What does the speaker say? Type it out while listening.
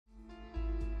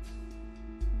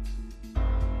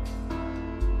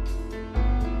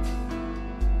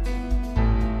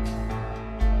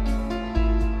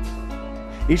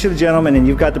each of the gentlemen, and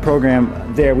you've got the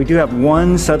program there. We do have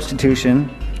one substitution.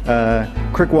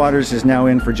 Crick Waters is now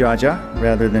in for Jaja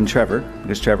rather than Trevor,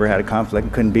 because Trevor had a conflict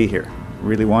and couldn't be here.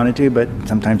 Really wanted to, but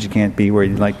sometimes you can't be where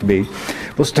you'd like to be.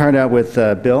 We'll start out with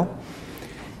Bill,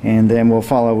 and then we'll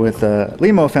follow with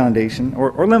Limo Foundation,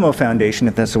 or Limo Foundation,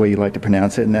 if that's the way you like to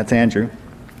pronounce it, and that's Andrew.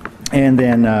 And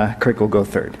then Crick will go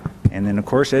third. And then, of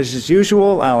course, as is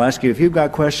usual, I'll ask you if you've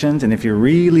got questions, and if you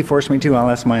really force me to, I'll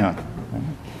ask my own.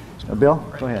 So, Bill,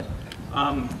 go ahead.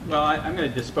 Well, I'm going to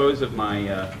dispose of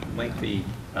my lengthy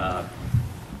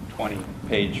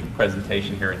 20-page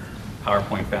presentation here in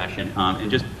PowerPoint fashion, and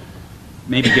just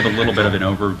maybe give a little bit of an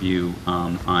overview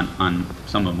on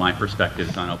some of my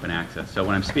perspectives on open access. So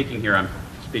when I'm speaking here, I'm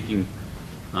speaking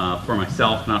for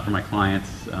myself, not for my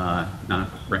clients, not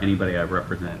for anybody I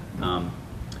represent.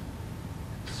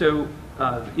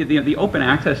 The open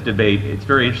access debate, it's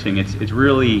very interesting. It's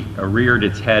really reared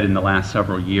its head in the last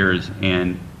several years,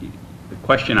 and the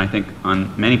question I think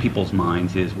on many people's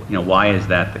minds is, why is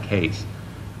that the case?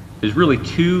 There's really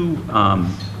two, I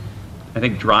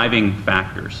think, driving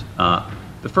factors.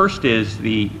 The first is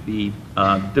the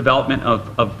development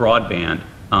of broadband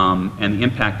and the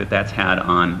impact that that's had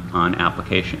on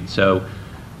applications. So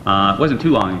it wasn't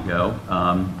too long ago,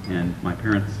 and my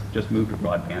parents just moved to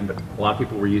broadband, but a lot of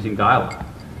people were using dial-up.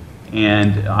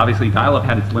 And obviously dial-up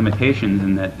had its limitations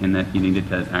in that you needed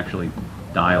to actually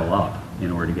dial up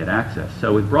in order to get access.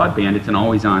 So with broadband, it's an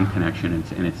always-on connection,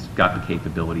 and it's got the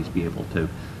capabilities to be able to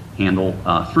handle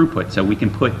throughput. So we can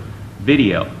put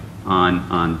video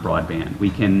on broadband. We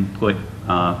can put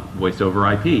voice over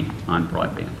IP on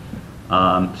broadband.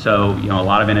 So a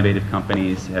lot of innovative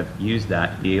companies have used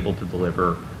that to be able to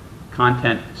deliver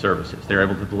content services. They're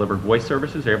able to deliver voice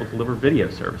services. They're able to deliver video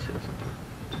services,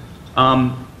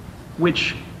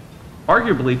 which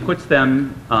arguably puts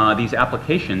them, these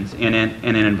applications, in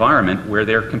an environment where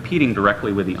they're competing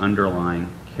directly with the underlying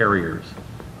carriers.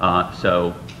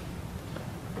 So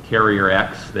carrier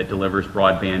X that delivers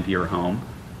broadband to your home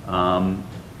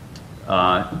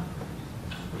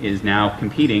is now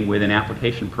competing with an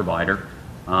application provider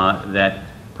that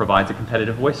provides a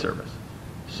competitive voice service.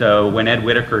 So when Ed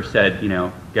Whittaker said,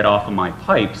 get off of my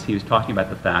pipes, he was talking about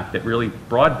the fact that really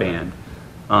broadband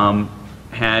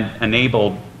had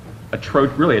enabled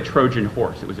really a Trojan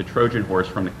horse. It was a Trojan horse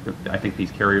from, I think,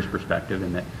 these carriers' perspective,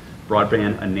 in that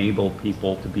broadband enabled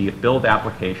people to build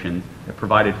applications that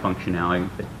provided functionality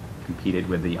that competed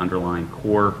with the underlying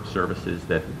core services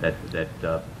that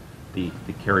the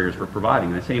carriers were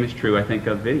providing. And the same is true, I think,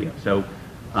 of video. So,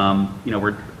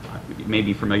 you may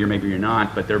be familiar, maybe you're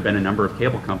not, but there have been a number of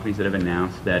cable companies that have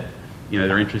announced that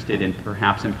they're interested in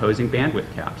perhaps imposing bandwidth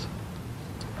caps.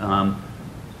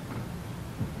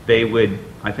 They would,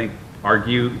 I think,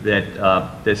 argue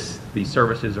that these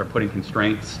services are putting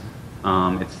constraints.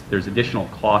 There's additional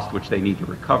cost which they need to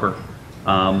recover.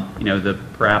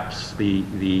 Perhaps the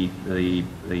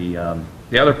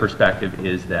other perspective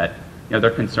is that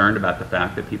they're concerned about the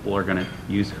fact that people are going to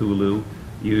use Hulu,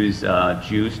 use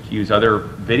Juiced, use other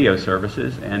video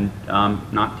services, and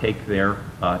not take their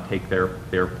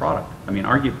product. I mean,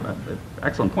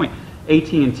 excellent point.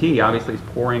 AT&T obviously is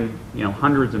pouring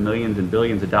hundreds of millions and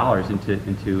billions of dollars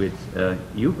into its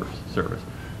UVerse service.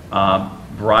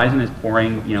 Verizon is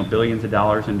pouring billions of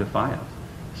dollars into Fios.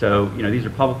 So these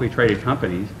are publicly traded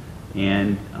companies,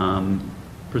 and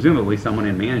presumably someone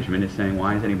in management is saying,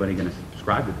 why is anybody going to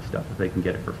subscribe to this stuff if they can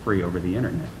get it for free over the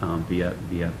internet via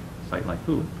a site like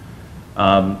Hulu?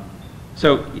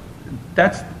 So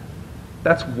that's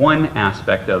one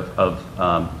aspect of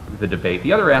the debate.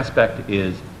 The other aspect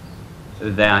is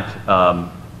that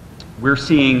we're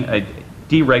seeing a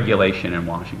deregulation in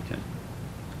Washington.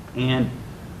 And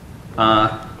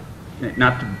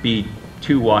not to be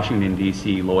too Washington,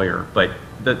 D.C. lawyer, but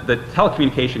the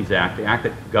Telecommunications Act, the act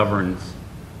that governs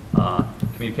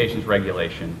communications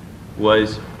regulation,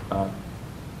 was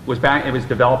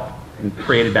developed and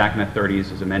created back in the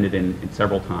 30s, was amended in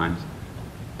several times.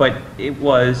 But it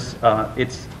was,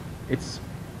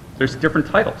 there's different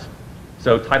titles.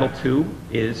 So Title II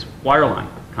is wireline,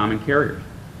 common carriers.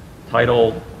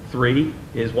 Title III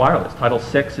is wireless. Title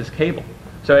VI is cable.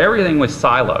 So everything was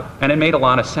siloed, and it made a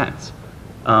lot of sense.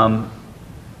 Now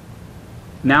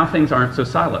things aren't so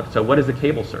siloed. So what is a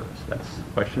cable service? That's a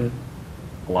question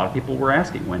a lot of people were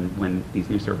asking when these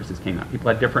new services came out. People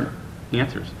had different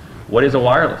answers. What is a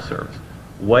wireless service?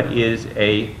 What is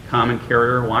a common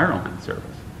carrier wireline service?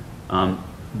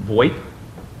 VoIP,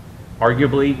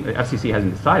 arguably, the FCC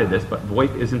hasn't decided this, but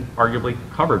VoIP isn't arguably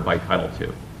covered by Title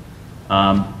II.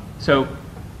 So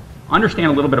understand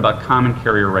a little bit about common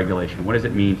carrier regulation. What does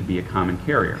it mean to be a common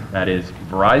carrier? That is,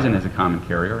 Verizon is a common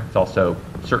carrier. It's also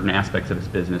certain aspects of its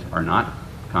business are not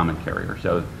common carrier.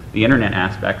 So the internet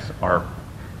aspects are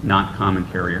not common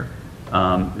carrier.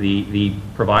 The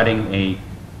providing a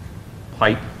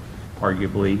pipe,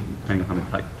 arguably, depending on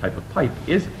the type of pipe,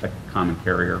 is a common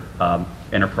carrier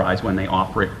enterprise when they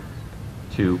offer it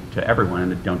to everyone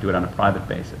and don't do it on a private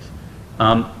basis.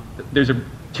 There's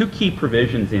two key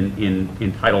provisions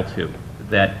in Title II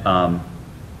that are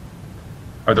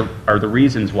the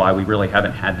reasons why we really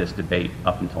haven't had this debate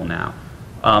up until now.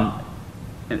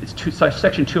 And it's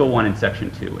Section 201 and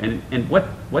Section 2. And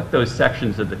what those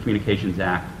sections of the Communications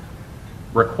Act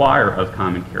require of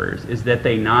common carriers is that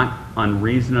they not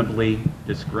unreasonably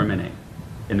discriminate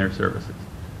in their services.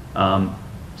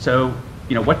 So,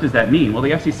 what does that mean? Well,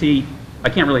 the FCC, I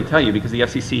can't really tell you because the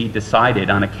FCC decided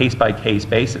on a case-by-case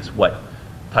basis what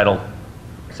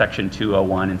Section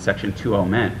 201 and Section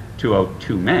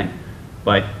 202 meant.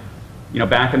 But,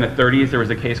 back in the 30s, there was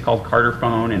a case called Carter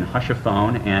Phone and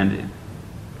Hushaphone, and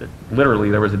literally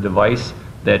there was a device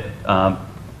that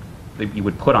you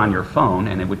would put on your phone,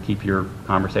 and it would keep your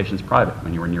conversations private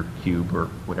when you were in your cube or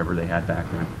whatever they had back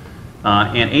then.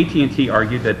 And AT&T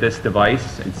argued that this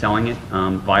device and selling it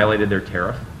violated their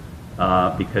tariff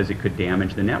because it could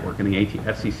damage the network. And the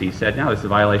FCC said, no, this is a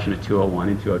violation of 201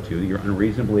 and 202. You're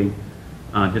unreasonably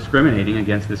discriminating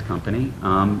against this company,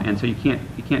 and so you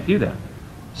can't do that.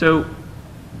 So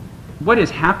what has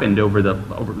happened over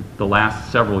the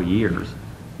last several years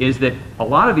is that a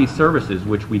lot of these services,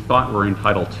 which we thought were in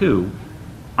Title II,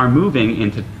 are moving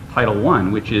into Title I,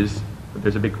 which is,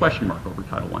 there's a big question mark over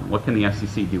Title I. What can the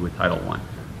FCC do with Title I?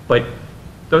 But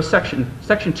those Section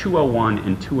 201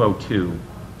 and 202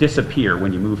 disappear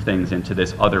when you move things into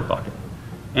this other bucket.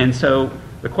 And so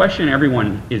the question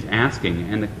everyone is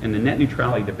asking, and the net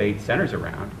neutrality debate centers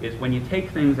around, is when you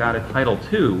take things out of Title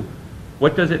II,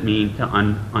 what does it mean to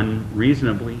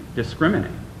unreasonably discriminate?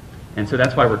 And so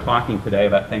that's why we're talking today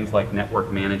about things like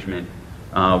network management.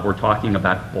 We're talking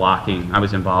about blocking. I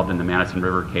was involved in the Madison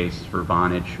River case for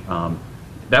Vonage.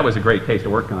 That was a great case to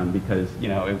work on because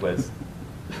it was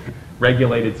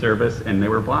regulated service and they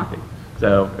were blocking.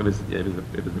 So it was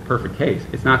the perfect case.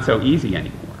 It's not so easy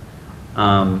anymore.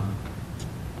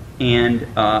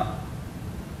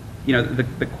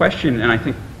 The question, and I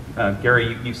think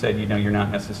Gary, you said you're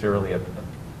not necessarily a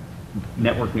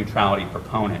network neutrality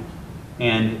proponent.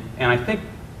 And I think,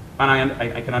 and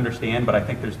I can understand, but I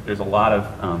think there's a lot of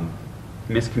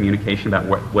miscommunication about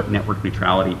what network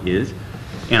neutrality is.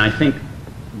 And I think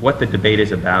what the debate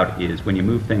is about is when you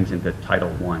move things into Title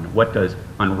I, what does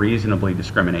unreasonably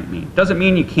discriminate mean? Doesn't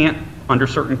mean you can't, under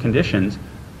certain conditions,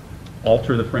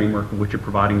 alter the framework in which you're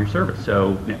providing your service.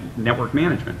 So network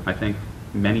management, I think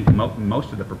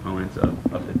most of the proponents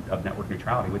of network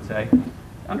neutrality would say,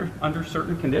 under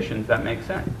certain conditions, that makes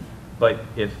sense. But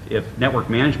if network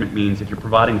management means if you're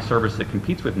providing a service that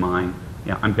competes with mine,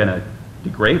 I'm going to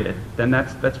degrade it, then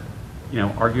that's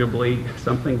arguably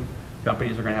something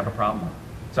companies are going to have a problem with.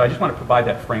 So I just want to provide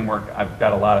that framework. I've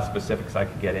got a lot of specifics I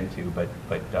could get into, but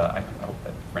I hope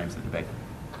that frames the debate.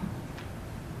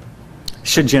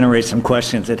 Should generate some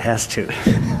questions. It has to.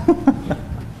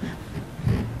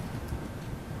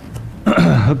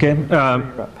 Okay.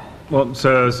 Well,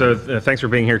 so thanks for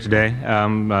being here today.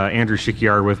 Andrew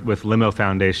Shikiar with Limo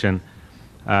Foundation,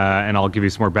 and I'll give you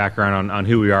some more background on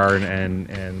who we are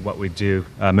and what we do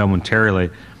momentarily.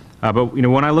 But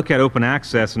when I look at open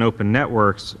access and open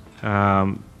networks,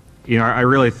 I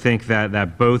really think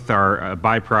that both are a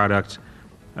byproduct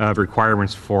of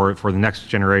requirements for the next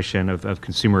generation of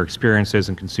consumer experiences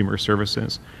and consumer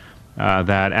services.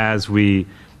 That as we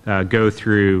go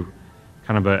through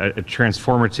kind of a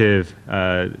transformative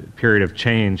period of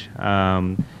change,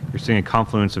 you're seeing a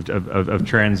confluence of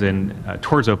trends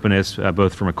towards openness,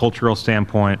 both from a cultural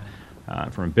standpoint,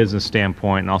 from a business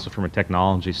standpoint, and also from a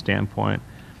technology standpoint.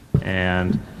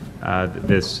 And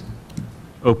this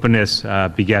openness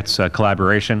begets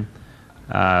collaboration,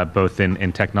 both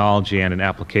in technology and in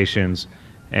applications,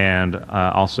 and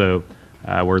also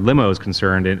where Limo is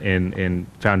concerned in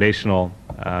foundational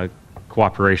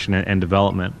cooperation and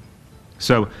development.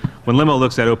 So when Limo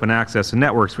looks at open access and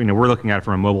networks, we're looking at it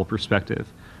from a mobile perspective.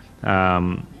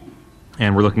 And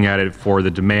we're looking at it for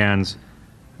the demands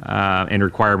and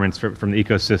requirements from the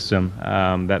ecosystem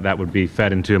that would be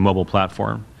fed into a mobile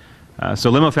platform. So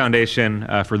Limo Foundation,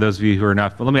 for those of you who are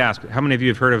not, let me ask, how many of you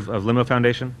have heard of Limo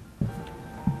Foundation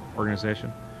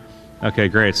organization? Okay,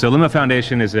 great. So Limo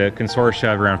Foundation is a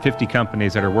consortium of around 50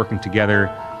 companies that are working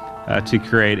together to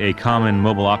create a common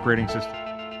mobile operating system.